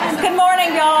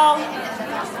morning, y'all.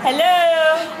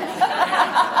 Hello.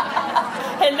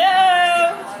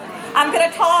 Hello. I'm going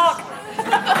to talk.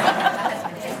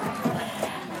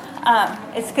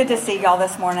 It's good to see y'all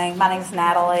this morning. My name's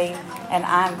Natalie, and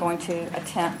I'm going to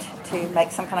attempt to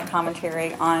make some kind of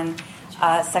commentary on 2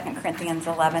 Corinthians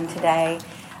 11 today.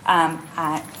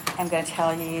 I am going to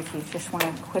tell you, if you just want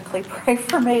to quickly pray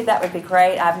for me, that would be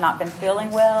great. I've not been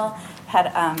feeling well. Had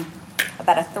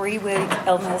about a 3-week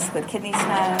illness with kidney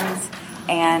stones,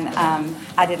 and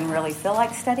I didn't really feel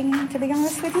like studying, to be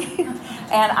honest with you.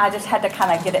 And I just had to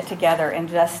kind of get it together in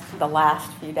just the last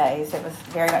few days. It was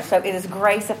very much so. It is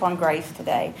grace upon grace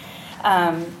today.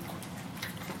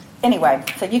 Anyway,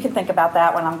 so you can think about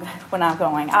that when I'm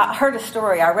going. I read a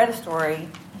story.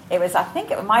 I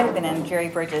think it might have been in Jerry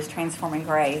Bridges' Transforming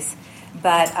Grace,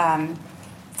 but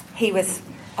he was,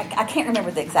 I can't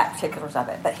remember the exact particulars of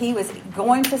it, but he was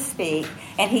going to speak,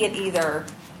 and he had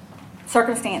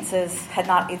circumstances had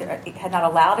not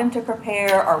allowed him to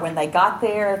prepare, or when they got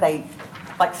there, they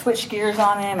switched gears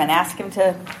on him and asked him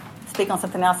to speak on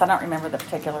something else. I don't remember the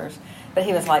particulars, but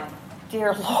he was like,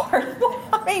 "Dear Lord,"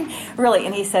 I mean, really,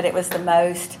 and he said it was the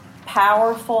most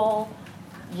powerful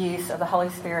use of the Holy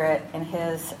Spirit in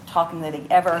his talking that he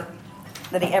ever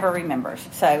remembers.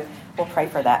 So we'll pray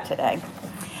for that today.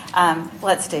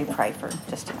 Let's pray for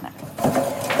just a minute.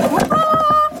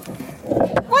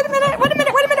 Wait a minute.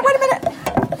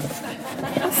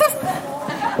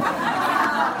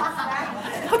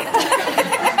 Okay.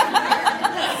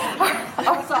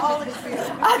 It's the Holy Spirit.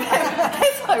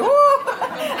 It's like, woo.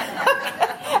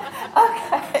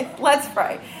 Okay, let's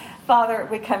pray. Father,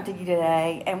 we come to you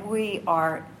today, and we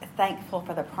are thankful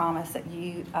for the promise that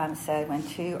you said, when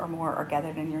 2 or more are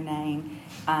gathered in your name,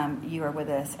 you are with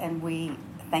us, and we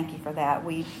thank you for that.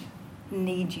 We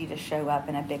need you to show up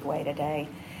in a big way today.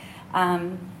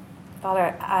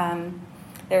 Father,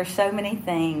 there are so many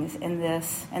things in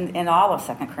this, in all of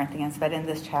 2 Corinthians, but in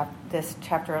this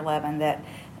chapter 11 that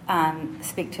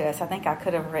speak to us. I think I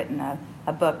could have written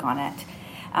a book on it.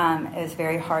 It's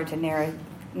very hard to narrow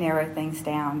things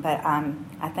down, but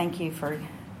I thank you for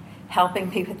helping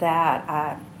me with that.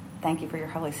 I thank you for your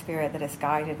Holy Spirit that has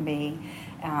guided me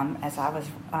as I was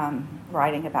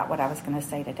writing about what I was going to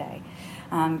say today.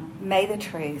 May the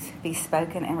truth be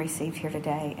spoken and received here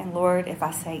today. And Lord, if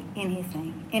I say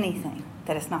anything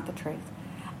that is not the truth,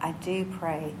 I do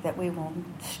pray that we will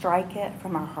strike it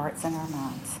from our hearts and our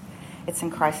minds. It's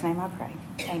in Christ's name I pray.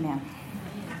 Amen.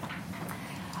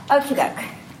 Okie doke.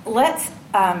 Let's,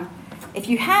 if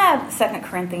you have 2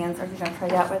 Corinthians, are you going to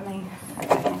pray out with me?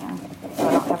 Okay, hang on. So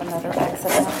I don't have another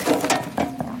accident.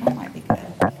 That might be good.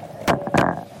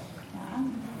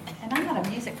 And I'm not a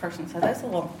music person, so those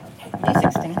little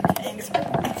music things.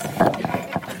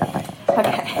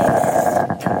 Okay,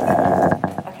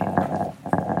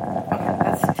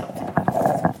 that's tilting.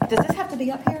 Does this have to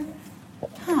be up here?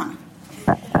 Huh.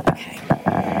 Okay.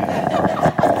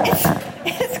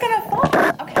 It's going to fall.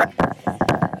 Okay.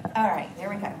 All right, there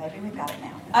we go. Maybe we've got it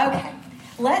now. Okay.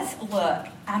 Let's look.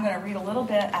 I'm going to read a little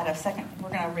bit out of we're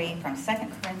going to read from 2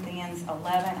 Corinthians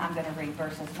 11. I'm going to read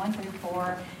verses 1 through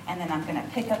 4, and then I'm going to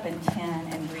pick up in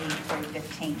 10 and read through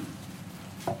 15.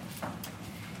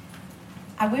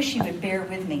 I wish you would bear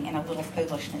with me in a little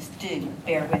foolishness. Do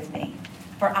bear with me.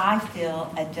 For I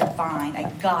feel a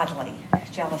godly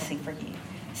jealousy for you,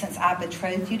 since I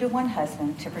betrothed you to one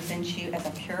husband to present you as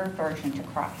a pure virgin to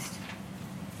Christ.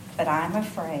 But I am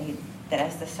afraid that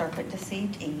as the serpent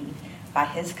deceived Eve by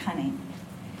his cunning,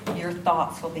 your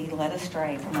thoughts will be led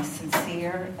astray from a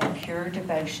sincere and pure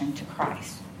devotion to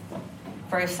Christ.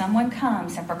 For if someone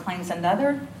comes and proclaims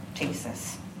another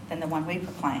Jesus than the one we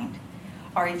proclaimed,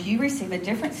 or if you receive a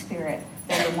different spirit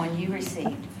than the one you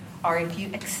received, or if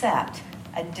you accept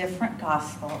a different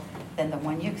gospel than the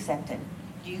one you accepted,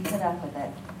 you put up with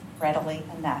it readily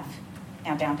enough.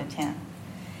 Now down to 10.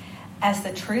 As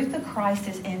the truth of Christ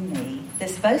is in me,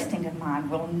 this boasting of mine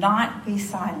will not be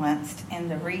silenced in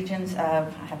the regions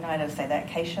of, I have no idea how to say that,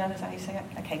 Acacia, is that how you say it?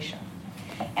 Acacia.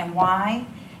 And why?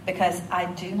 Because I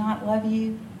do not love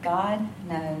you. God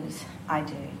knows I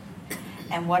do.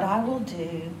 And what I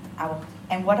do,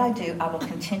 I will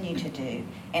continue to do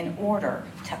in order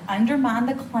to undermine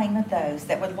the claim of those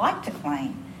that would like to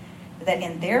claim that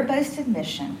in their boasted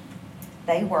mission,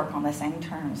 they work on the same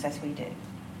terms as we do.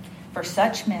 For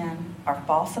such men are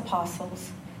false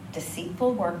apostles,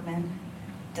 deceitful workmen,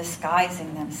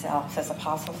 disguising themselves as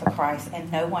apostles of Christ, and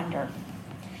no wonder.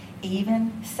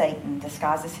 Even Satan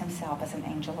disguises himself as an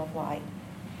angel of light.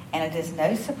 And it is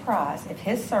no surprise if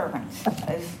his servants,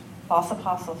 those false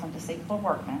apostles and deceitful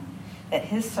workmen, that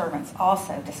his servants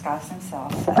also disguise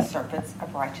themselves as servants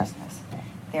of righteousness.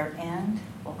 Their end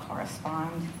will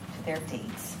correspond to their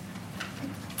deeds.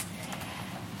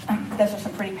 Those are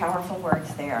some pretty powerful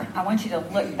words there. I want you to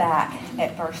look back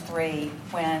at verse 3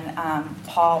 when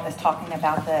Paul is talking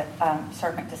about the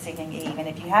serpent deceiving Eve. And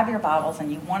if you have your Bibles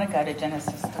and you want to go to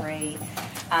Genesis 3,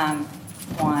 1,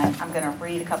 I'm going to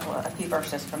read a few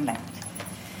verses from that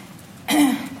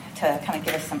to kind of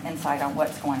give us some insight on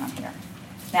what's going on here.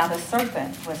 Now the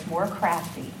serpent was more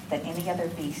crafty than any other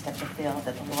beast of the field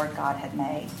that the Lord God had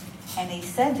made. And he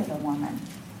said to the woman,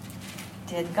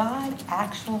 "Did God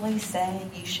actually say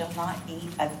you shall not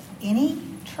eat of any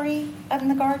tree in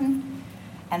the garden?"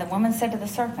 And the woman said to the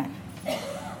serpent,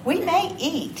 "We may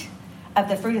eat of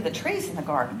the fruit of the trees in the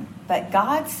garden, but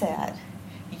God said,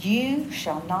 you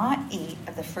shall not eat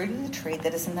of the fruit of the tree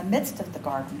that is in the midst of the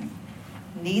garden,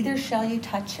 neither shall you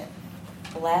touch it,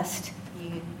 lest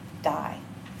you die."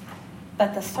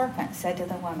 But the serpent said to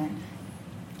the woman,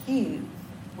 "You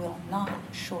will not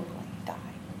surely die."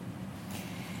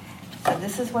 So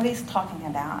this is what he's talking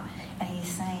about. And he's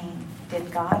saying,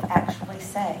 did God actually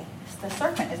say? So the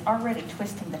serpent is already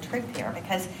twisting the truth here,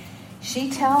 because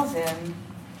she tells him,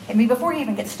 before he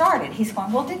even gets started, he's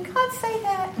going, well, did God say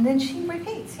that? And then she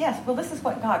repeats, yes, well, this is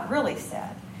what God really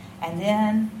said. And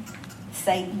then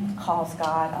Satan calls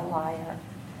God a liar.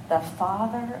 The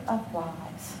father of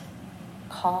lies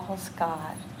calls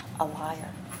God a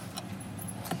liar.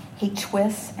 He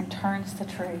twists and turns the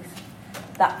truth.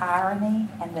 The irony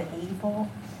and the evil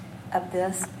of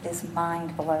this is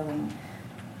mind-blowing.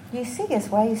 You see his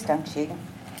ways, don't you?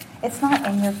 It's not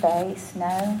in your face,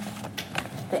 no.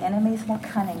 The enemy's more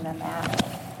cunning than that.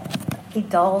 He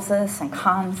dulls us and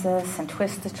cons us and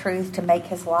twists the truth to make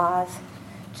his lies.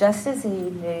 Just as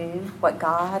Eve knew what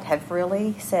God had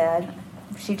really said,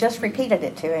 she just repeated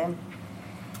it to him.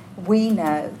 We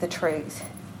know the truth,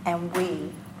 and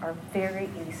we are very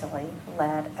easily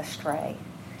led astray.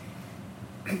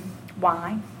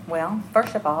 Why? Well,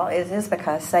 first of all, it is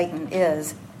because Satan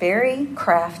is very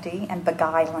crafty and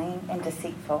beguiling and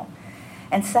deceitful.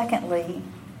 And secondly,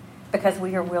 because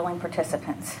we are willing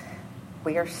participants.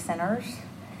 We are sinners,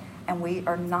 and we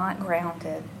are not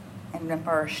grounded and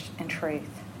immersed in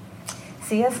truth.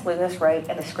 C.S. Lewis wrote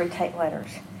in the Screwtape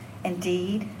Letters,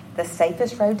 "Indeed, the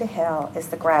safest road to hell is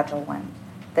the gradual one,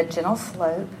 the gentle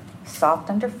slope, soft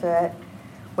underfoot,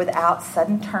 without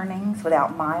sudden turnings,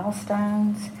 without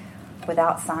milestones,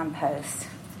 without signposts.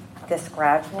 This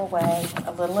gradual way,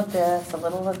 a little of this, a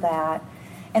little of that,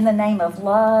 in the name of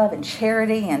love and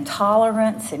charity and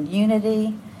tolerance and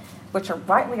unity, which are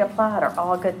rightly applied are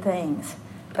all good things.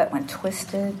 But when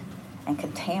twisted and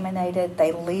contaminated,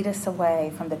 they lead us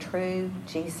away from the true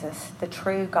Jesus, the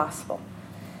true gospel."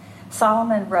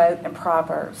 Solomon wrote in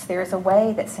Proverbs, "There is a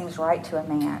way that seems right to a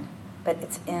man, but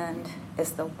its end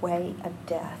is the way of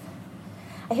death."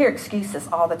 I hear excuses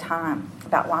all the time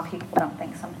about why people don't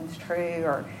think something's true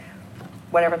or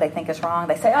whatever they think is wrong.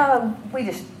 They say, "Oh, we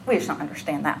just don't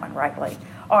understand that one rightly."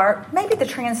 Or maybe the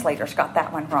translators got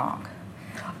that one wrong.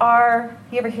 Or,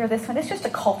 you ever hear this one? It's just a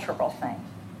cultural thing.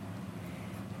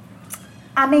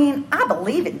 I mean, I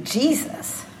believe in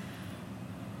Jesus.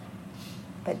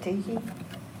 But do you?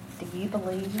 Do you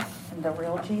believe in the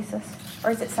real Jesus? Or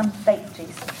is it some fake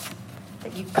Jesus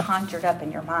that you've conjured up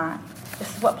in your mind?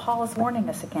 This is what Paul is warning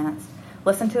us against.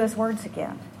 Listen to his words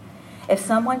again. If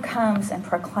someone comes and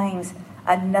proclaims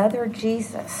another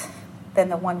Jesus than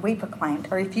the one we proclaimed,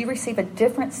 or if you receive a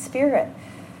different spirit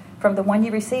from the one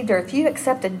you received, or if you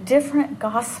accept a different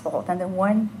gospel than the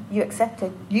one you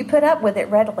accepted, you put up with it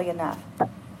readily enough.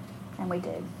 And we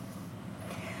do.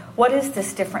 What is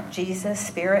this different Jesus,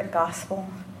 spirit, gospel?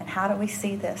 And how do we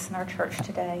see this in our church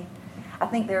today? I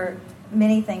think there are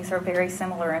many things that are very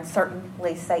similar, and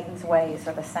certainly Satan's ways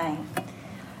are the same.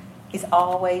 He's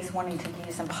always wanting to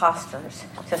use imposters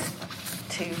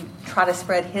to try to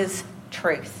spread his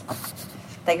truth.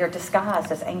 They are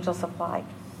disguised as angels of light.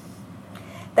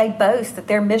 They boast that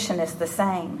their mission is the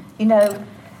same. You know,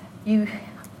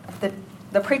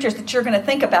 the preachers that you're going to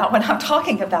think about when I'm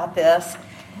talking about this,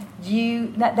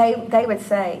 they would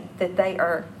say that they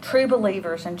are true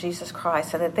believers in Jesus Christ,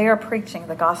 so that they are preaching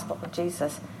the gospel of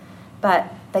Jesus.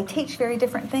 But they teach very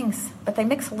different things, but they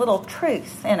mix a little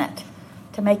truth in it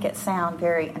to make it sound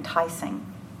very enticing.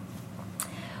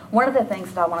 One of the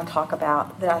things that I want to talk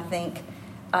about that I think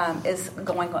was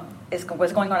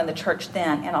going on in the church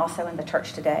then and also in the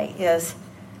church today is,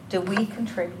 do we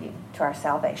contribute to our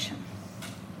salvation?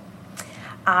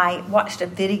 I watched a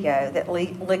video that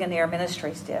Ligonier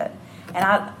Ministries did,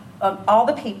 and all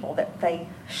the people that they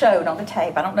showed on the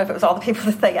tape, I don't know if it was all the people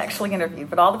that they actually interviewed,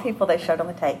 but all the people they showed on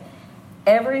the tape,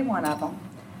 every one of them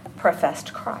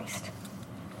professed Christ.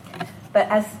 But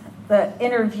as the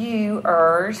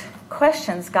interviewers'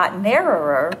 questions got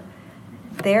narrower,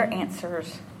 their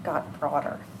answers got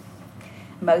broader.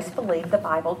 Most believed the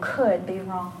Bible could be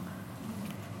wrong.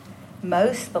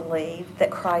 Most believed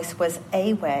that Christ was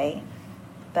a way,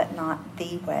 but not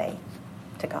the way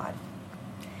to God.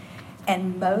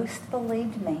 And most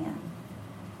believed man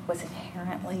was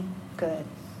inherently good.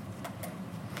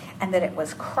 And that it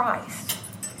was Christ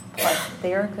plus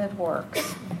their good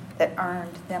works that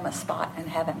earned them a spot in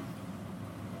heaven.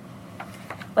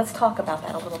 Let's talk about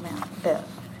that a little bit.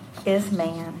 Is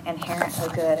man inherently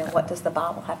good, and what does the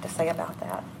Bible have to say about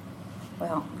that?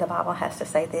 Well, the Bible has to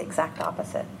say the exact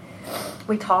opposite.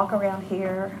 We talk around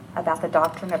here about the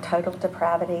doctrine of total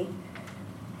depravity.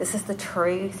 This is the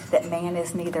truth that man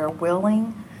is neither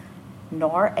willing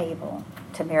nor able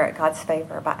to merit God's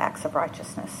favor by acts of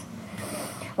righteousness.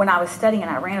 When I was studying,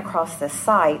 I ran across this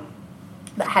site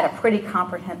that had a pretty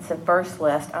comprehensive verse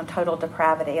list on total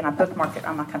depravity, and I bookmarked it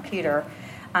on my computer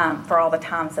for all the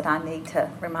times that I need to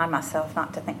remind myself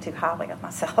not to think too highly of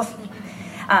myself.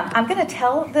 I'm going to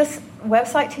tell this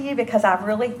website to you because I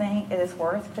really think it is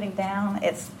worth putting down.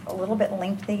 It's a little bit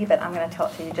lengthy, but I'm going to tell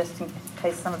it to you just in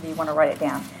case some of you want to write it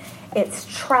down. It's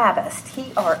Travis,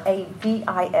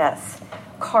 Travis,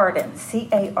 Carden,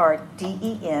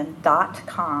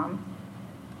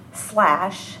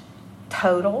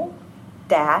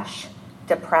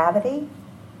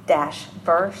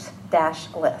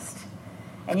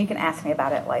 And you can ask me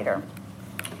about it later.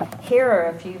 Here are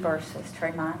a few verses to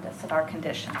remind us of our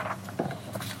condition.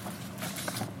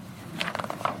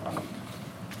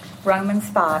 Romans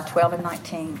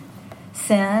 5:12-19.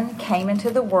 Sin came into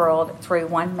the world through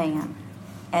one man,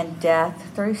 and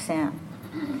death through sin.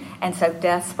 And so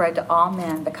death spread to all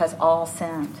men because all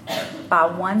sinned. By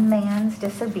one man's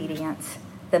disobedience,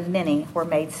 the many were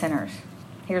made sinners.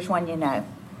 Here's one you know.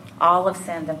 All have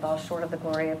sinned and fall short of the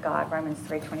glory of God. Romans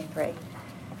 3:23.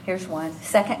 Here's one.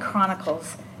 2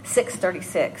 Chronicles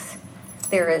 6:36.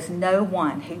 There is no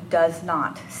one who does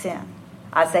not sin.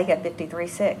 Isaiah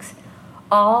 53:6.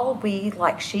 All we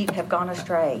like sheep have gone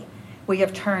astray. We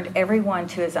have turned everyone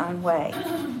to his own way.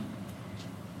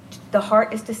 The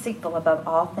heart is deceitful above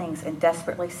all things and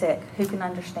desperately sick. Who can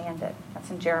understand it? That's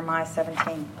in Jeremiah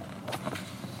 17.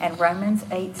 And Romans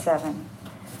 8:7.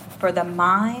 For the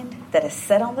mind that is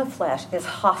set on the flesh is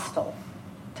hostile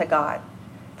to God,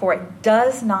 for it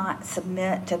does not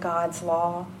submit to God's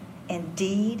law.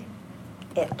 Indeed,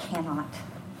 it cannot.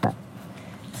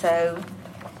 So,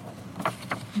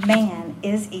 man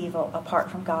is evil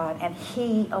apart from God, and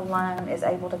he alone is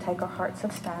able to take our hearts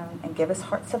of stone and give us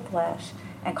hearts of flesh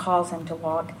and cause him to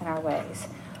walk in our ways.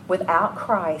 Without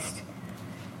Christ,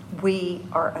 we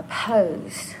are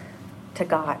opposed to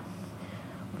God.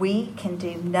 We can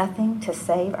do nothing to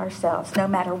save ourselves, no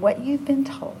matter what you've been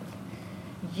told.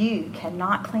 You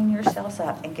cannot clean yourselves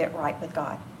up and get right with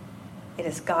God. It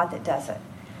is God that does it.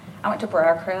 I went to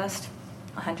Briarcrest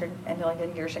 100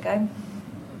 million years ago,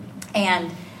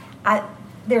 and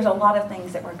there's a lot of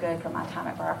things that were good from my time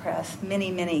at Briarcrest,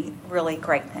 many, many really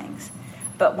great things.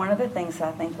 But one of the things that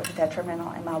I think was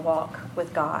detrimental in my walk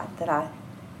with God that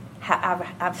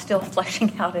I'm still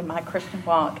fleshing out in my Christian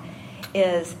walk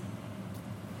is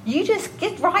you just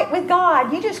get right with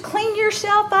God. You just clean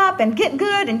yourself up and get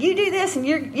good, and you do this, and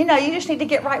you just need to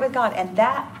get right with God. And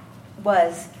that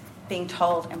was being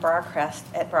told in Briarcrest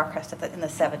in the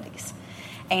 70s.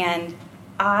 And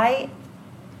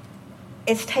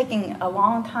it's taking a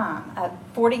long time,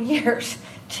 40 years,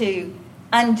 to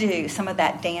undo some of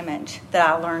that damage that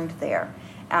I learned there.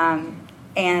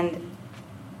 And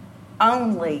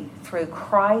only through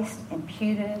Christ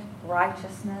imputed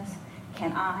righteousness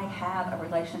can I have a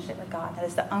relationship with God. That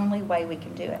is the only way we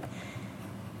can do it.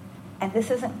 And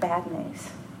this isn't bad news.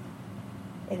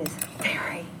 It is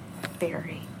very,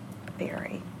 very,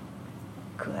 very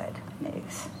good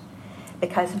news.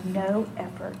 Because no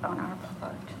effort on our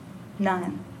part,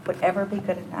 none, would ever be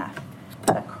good enough.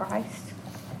 But Christ,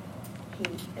 he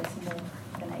is more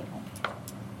than able.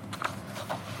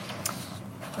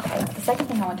 Okay, the second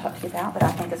thing I want to talk to you about that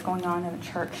I think is going on in the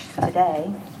church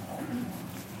today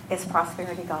is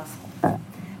prosperity gospel.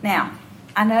 Now,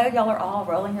 I know y'all are all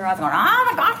rolling your eyes going,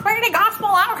 the prosperity gospel,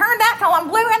 I've heard that till I'm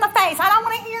blue in the face. I don't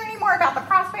want to hear any more about the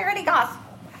prosperity gospel.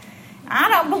 I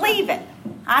don't believe it.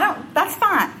 That's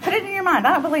fine. Put it in your mind.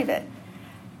 I don't believe it.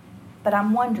 But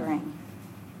I'm wondering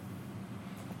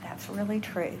if that's really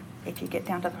true if you get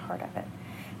down to the heart of it.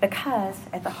 Because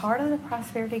at the heart of the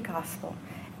prosperity gospel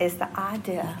is the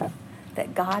idea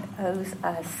that God owes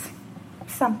us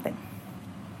something.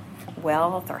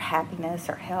 Wealth or happiness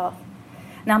or health.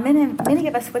 Now, many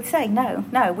of us would say, no,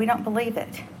 we don't believe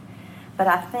it. But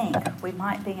I think we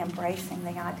might be embracing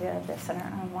the idea of this in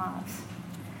our own lives.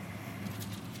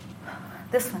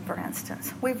 This one, for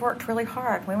instance, we've worked really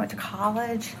hard. We went to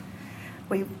college.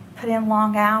 We put in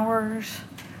long hours.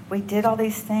 We did all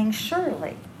these things.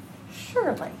 Surely,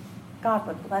 God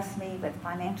would bless me with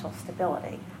financial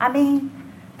stability. I mean,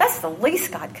 that's the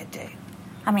least God could do.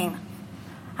 I mean,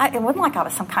 it wasn't like I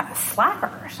was some kind of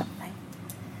slacker or something.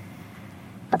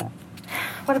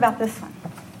 What about this one?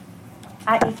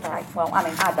 I eat right. Well, I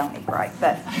mean, I don't eat right,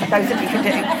 but those of you who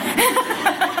do.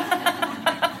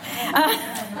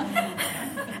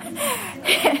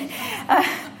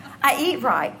 I eat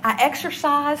right. I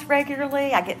exercise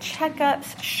regularly. I get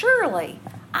checkups. Surely,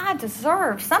 I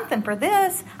deserve something for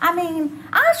this. I mean,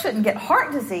 I shouldn't get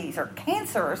heart disease or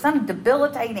cancer or some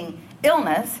debilitating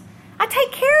illness. I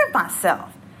take care of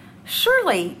myself.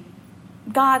 Surely,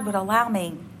 God would allow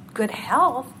me good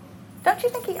health. Don't you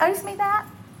think He owes me that?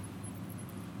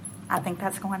 I think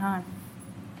that's going on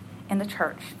in the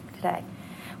church today.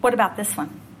 What about this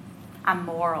one? I'm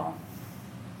moral.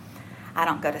 I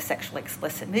don't go to sexually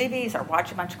explicit movies or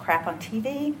watch a bunch of crap on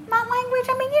TV. My language,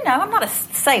 I mean, I'm not a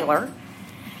sailor.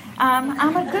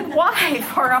 I'm a good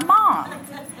wife or a mom.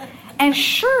 And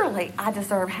surely I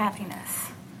deserve happiness.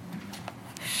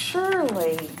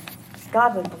 Surely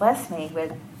God would bless me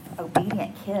with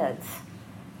obedient kids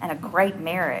and a great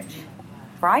marriage.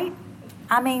 Right?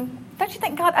 I mean, don't you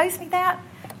think God owes me that?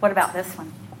 What about this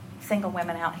one? Single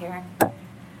women out here.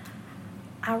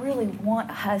 I really want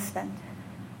a husband.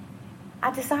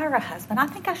 I desire a husband. I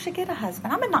think I should get a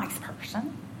husband. I'm a nice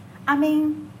person. I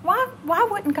mean, why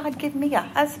wouldn't God give me a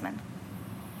husband?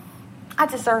 I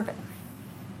deserve it.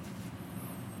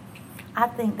 I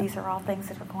think these are all things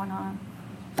that are going on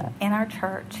in our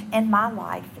church, in my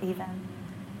life even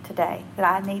today, that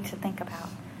I need to think about.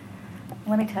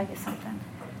 Let me tell you something.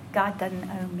 God doesn't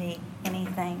owe me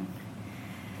anything.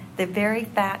 The very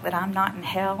fact that I'm not in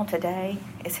hell today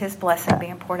is His blessing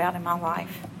being poured out in my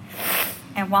life.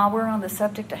 And while we're on the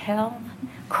subject of hell,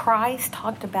 Christ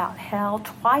talked about hell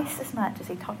twice as much as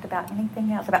He talked about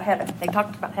anything else, about heaven. He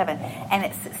talked about heaven. And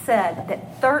it said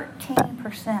that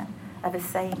 13% of His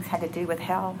sayings had to do with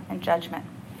hell and judgment.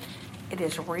 It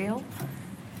is real,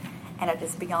 and it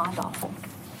is beyond awful.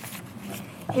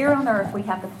 Here on earth, we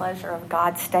have the pleasure of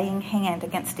God's staying hand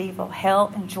against evil.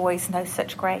 Hell enjoys no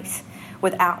such grace.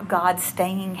 Without God's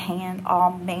staying hand,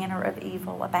 all manner of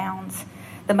evil abounds.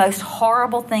 The most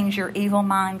horrible things your evil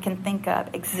mind can think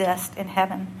of exist in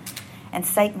heaven. And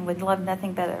Satan would love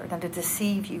nothing better than to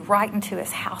deceive you right into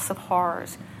his house of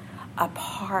horrors,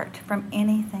 apart from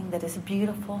anything that is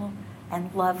beautiful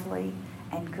and lovely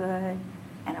and good,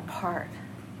 and apart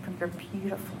from your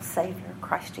beautiful Savior,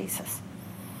 Christ Jesus.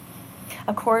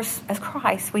 Of course, as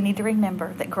Christ, we need to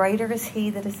remember that greater is He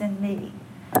that is in me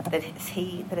than is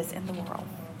he that is in the world.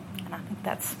 And I think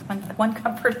that's one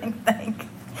comforting thing.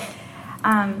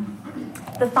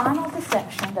 The final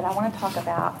deception that I want to talk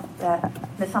about,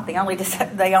 it's not the only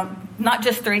deception, not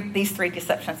just these three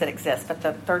deceptions that exist, but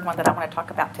the third one that I want to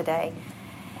talk about today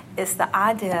is the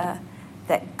idea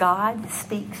that God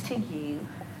speaks to you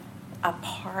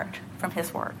apart from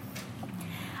His Word.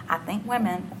 I think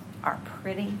women are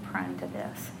pretty prone to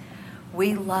this.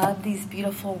 We love these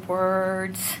beautiful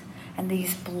words and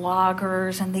these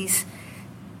bloggers and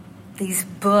these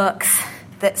books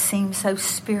that seem so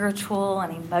spiritual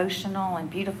and emotional and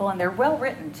beautiful, and they're well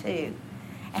written too,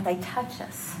 and they touch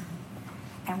us,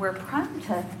 and we're prone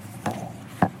to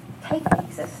take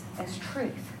these as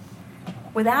truth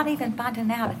without even finding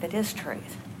out if it is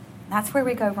truth. That's where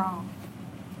we go wrong.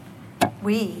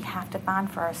 We have to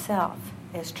find for ourselves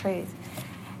is truth.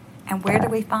 And where do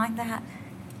we find that?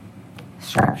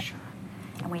 Scripture.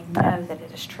 And we know that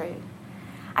it is true.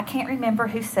 I can't remember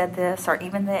who said this or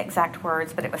even the exact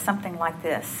words, but it was something like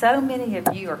this. So many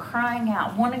of you are crying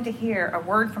out, wanting to hear a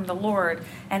word from the Lord,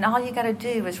 and all you got to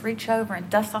do is reach over and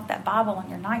dust off that Bible on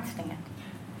your nightstand.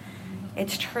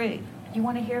 It's true. You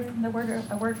want to hear from a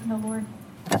word from the Lord?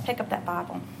 Pick up that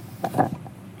Bible.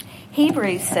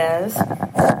 Hebrews says,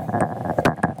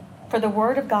 "For the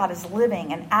word of God is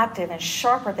living and active and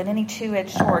sharper than any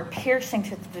two-edged sword, piercing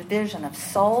to the division of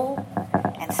soul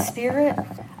and spirit,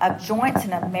 of joints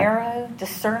and of marrow,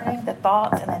 discerning the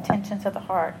thoughts and the intentions of the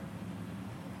heart."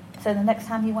 So the next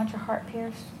time you want your heart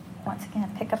pierced, once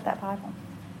again, pick up that Bible.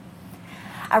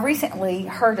 I recently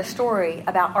heard a story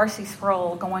about R.C.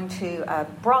 Sproul going to a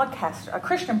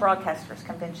Christian broadcasters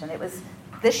convention. It was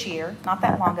this year, not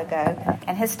that long ago,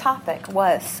 and his topic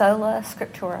was Sola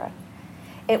Scriptura.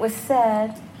 It was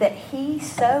said that he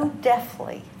so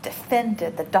deftly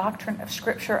defended the doctrine of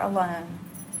Scripture alone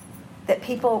that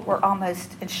people were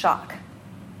almost in shock.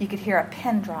 You could hear a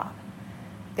pin drop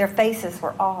Their faces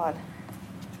were awed.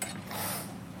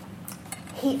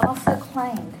 He also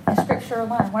claimed in Scripture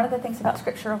alone, one of the things about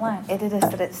Scripture alone, it is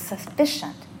that it's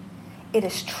sufficient. It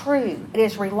is true. It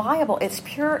is reliable. It's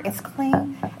pure. It's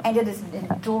clean. And it is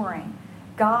enduring.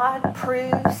 God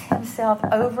proves himself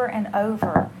over and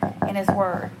over in his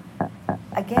word.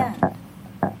 Again,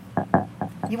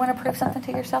 you want to prove something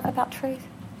to yourself about truth?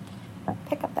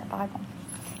 Pick up that Bible.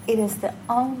 It is the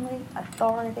only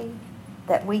authority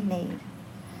that we need.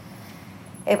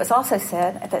 It was also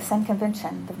said at that same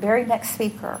convention, the very next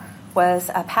speaker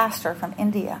was a pastor from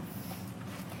India.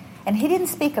 And he didn't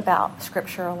speak about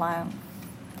Scripture alone.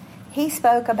 He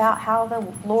spoke about how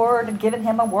the Lord had given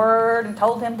him a word and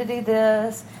told him to do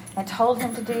this and told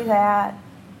him to do that.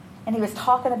 And he was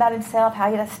talking about himself,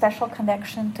 how he had a special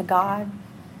connection to God.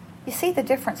 You see the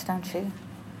difference, don't you?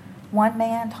 One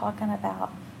man talking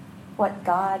about what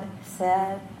God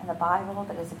said in the Bible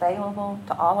that is available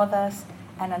to all of us,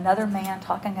 and another man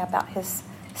talking about his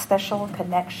special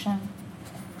connection.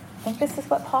 I think this is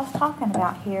what Paul's talking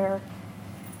about here.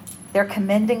 They're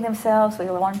commending themselves. We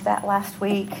learned that last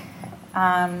week.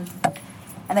 And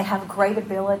they have great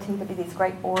ability to be these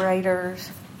great orators.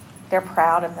 They're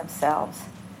proud of themselves.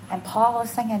 And Paul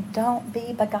is saying, don't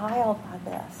be beguiled by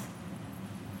this.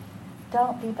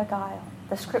 Don't be beguiled.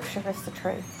 The Scripture is the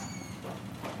truth.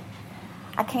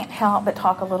 I can't help but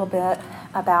talk a little bit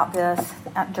about this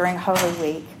during Holy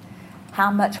Week, how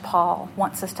much Paul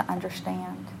wants us to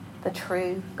understand the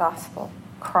true gospel.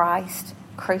 Christ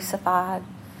crucified,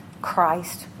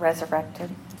 Christ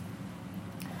resurrected.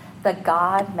 The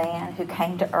God-man who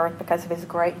came to earth because of his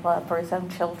great love for his own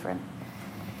children.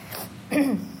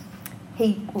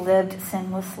 He lived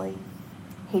sinlessly.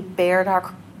 He bared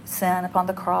our sin upon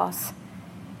the cross.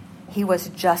 He was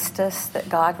justice that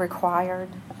God required.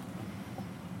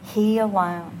 He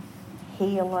alone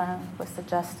was the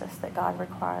justice that God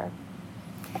required.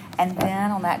 And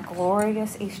then on that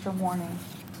glorious Easter morning,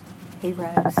 he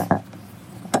rose,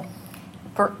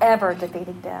 forever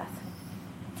defeating death.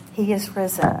 He is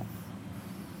risen.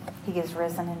 He is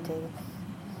risen indeed.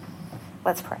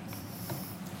 Let's pray.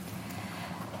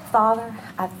 Father,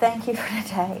 I thank you for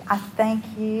today. I thank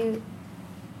you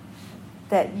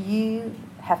that you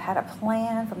have had a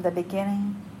plan from the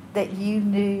beginning, that you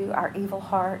knew our evil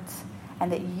hearts,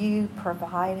 and that you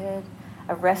provided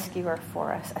a rescuer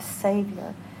for us, a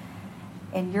Savior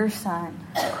in your Son,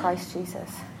 Christ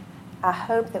Jesus. I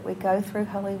hope that we go through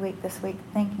Holy Week this week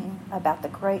thinking about the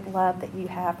great love that you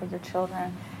have for your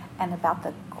children and about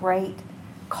the great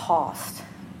cost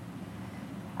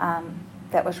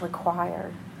that was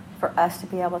required for us to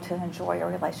be able to enjoy a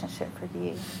relationship for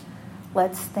you.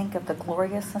 Let's think of the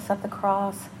gloriousness of the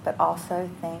cross, but also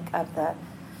think of the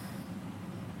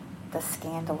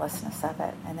scandalousness of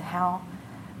it and how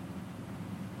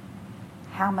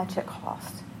much it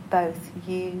cost, both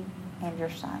you and your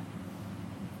Son.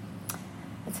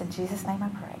 It's in Jesus' name I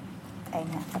pray.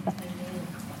 Amen.